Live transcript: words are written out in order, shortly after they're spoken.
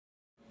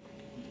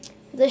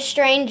The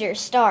Stranger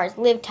stars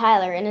Liv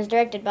Tyler and is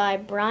directed by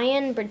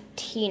Brian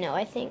Bertino,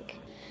 I think.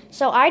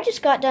 So I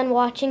just got done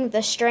watching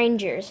The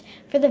Strangers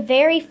for the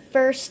very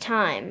first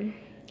time.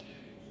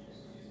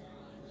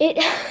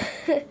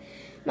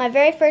 My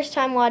very first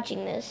time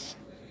watching this.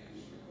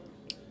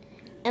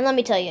 And let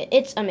me tell you,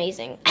 it's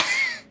amazing.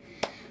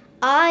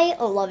 I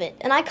love it.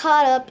 And I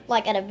caught up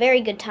like at a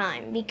very good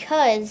time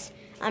because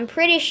I'm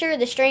pretty sure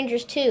The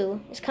Strangers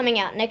 2 is coming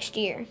out next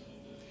year.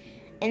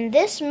 And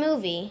this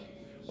movie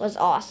was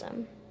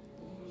awesome.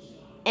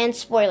 And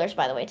spoilers,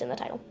 by the way, it's in the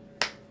title.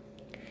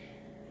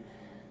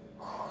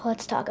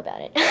 Let's talk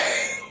about it.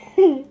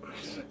 I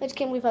just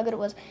can't believe how good it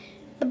was.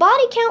 The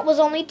body count was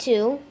only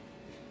 2,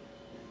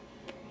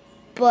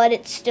 but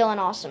it's still an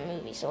awesome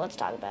movie, so let's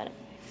talk about it.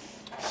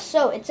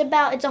 So, it's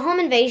a home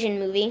invasion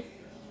movie.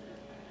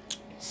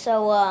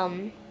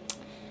 So,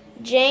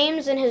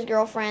 James and his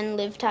girlfriend,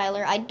 Liv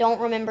Tyler. I don't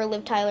remember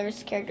Liv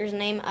Tyler's character's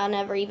name. I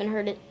never even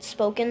heard it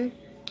spoken.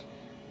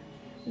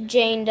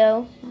 Jane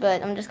Doe,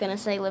 but I'm just going to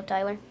say Liv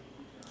Tyler.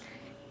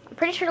 I'm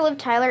pretty sure Liv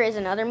Tyler is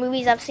in other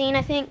movies I've seen,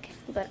 I think,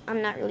 but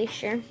I'm not really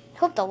sure. I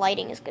hope the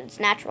lighting is good. It's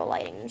natural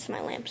lighting. It's my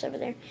lamps over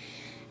there.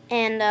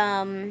 And,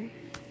 I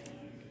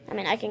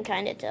mean, I can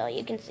kind of tell.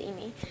 You can see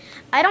me.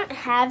 I don't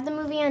have the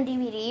movie on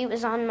DVD. It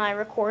was on my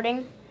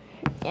recording.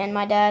 And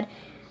my dad,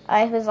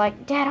 I was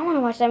like, Dad, I want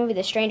to watch that movie,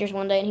 The Strangers,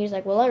 one day. And he was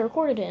like, well, I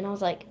recorded it. And I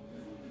was like,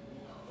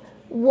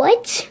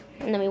 what?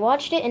 And then we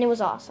watched it, and it was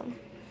awesome.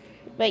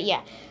 But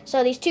yeah,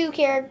 so these two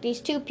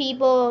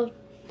people,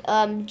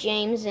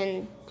 James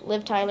and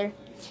Liv Tyler,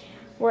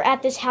 were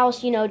at this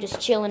house, you know, just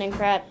chilling and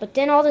crap. But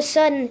then all of a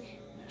sudden,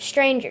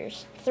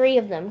 strangers, 3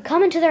 of them,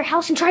 come into their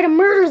house and try to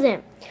murder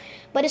them.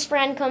 But his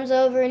friend comes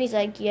over and he's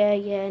like, yeah,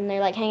 and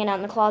they're like hanging out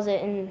in the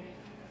closet and...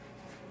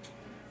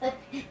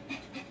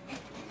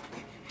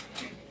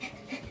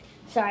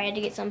 Sorry, I had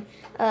to get some.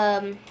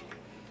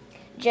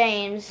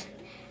 James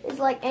is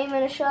like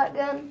aiming a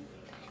shotgun.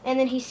 And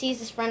then he sees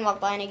his friend walk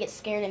by and he gets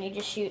scared and he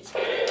just shoots.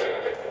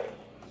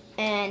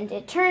 And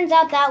it turns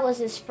out that was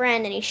his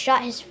friend, and he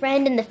shot his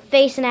friend in the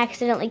face and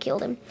accidentally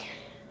killed him.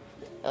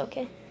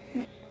 Okay.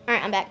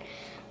 Alright, I'm back.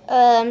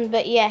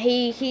 But yeah,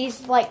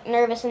 he's like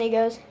nervous and he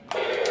goes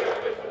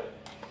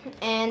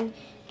and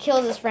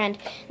kills his friend.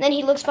 And then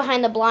he looks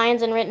behind the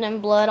blinds and written in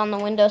blood on the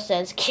window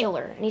says,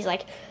 killer. And he's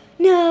like,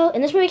 no.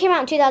 And this movie came out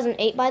in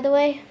 2008, by the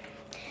way.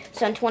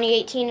 So in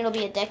 2018, it'll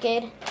be a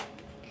decade.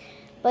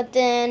 But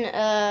then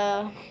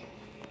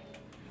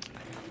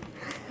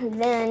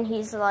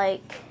he's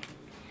like,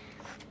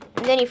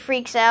 then he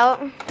freaks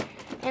out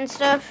and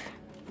stuff.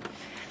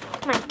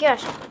 Oh my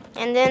gosh!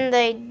 And then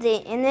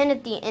and then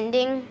at the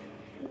ending,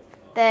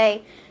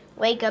 they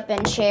wake up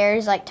in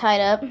chairs like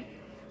tied up,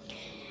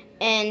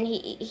 and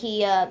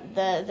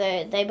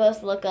they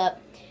both look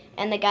up,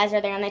 and the guys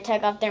are there, and they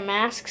take off their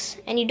masks,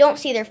 and you don't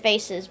see their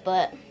faces,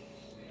 but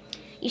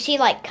you see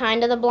like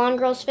kind of the blonde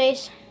girl's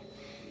face.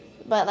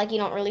 But, like, you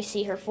don't really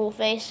see her full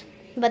face.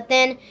 But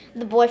then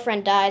the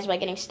boyfriend dies by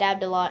getting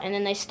stabbed a lot. And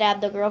then they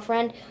stab the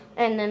girlfriend.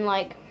 And then,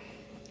 like,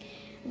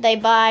 they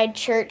buy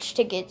church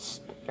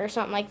tickets or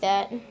something like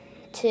that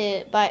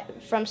to buy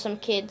from some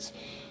kids.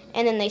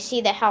 And then they see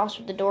the house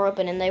with the door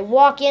open. And they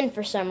walk in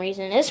for some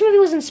reason. And this movie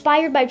was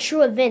inspired by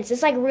true events.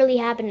 This, like, really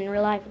happened in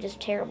real life, which is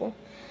terrible.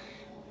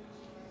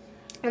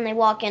 And they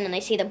walk in and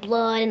they see the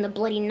blood and the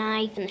bloody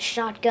knife and the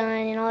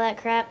shotgun and all that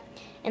crap.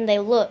 And they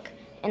look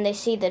and they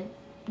see the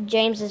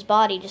James's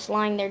body just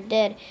lying there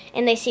dead,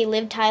 and they see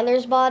Liv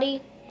Tyler's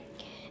body,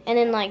 and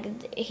then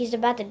like he's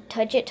about to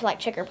touch it to like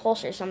check her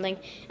pulse or something,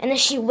 and then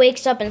she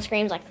wakes up and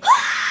screams like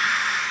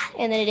ah!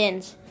 And then it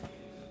ends.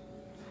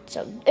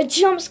 So a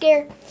jump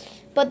scare.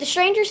 But The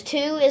Strangers 2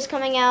 is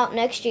coming out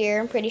next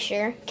year, I'm pretty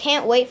sure.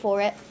 Can't wait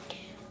for it.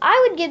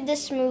 I would give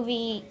this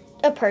movie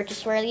a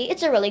purchase worthy.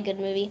 It's a really good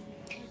movie.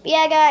 But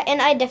yeah, guys,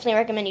 and I definitely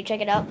recommend you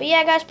check it out. But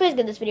yeah, guys, please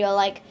give this video a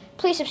like.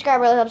 Please subscribe,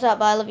 really helps out.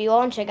 But I love you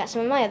all, and check out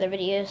some of my other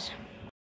videos.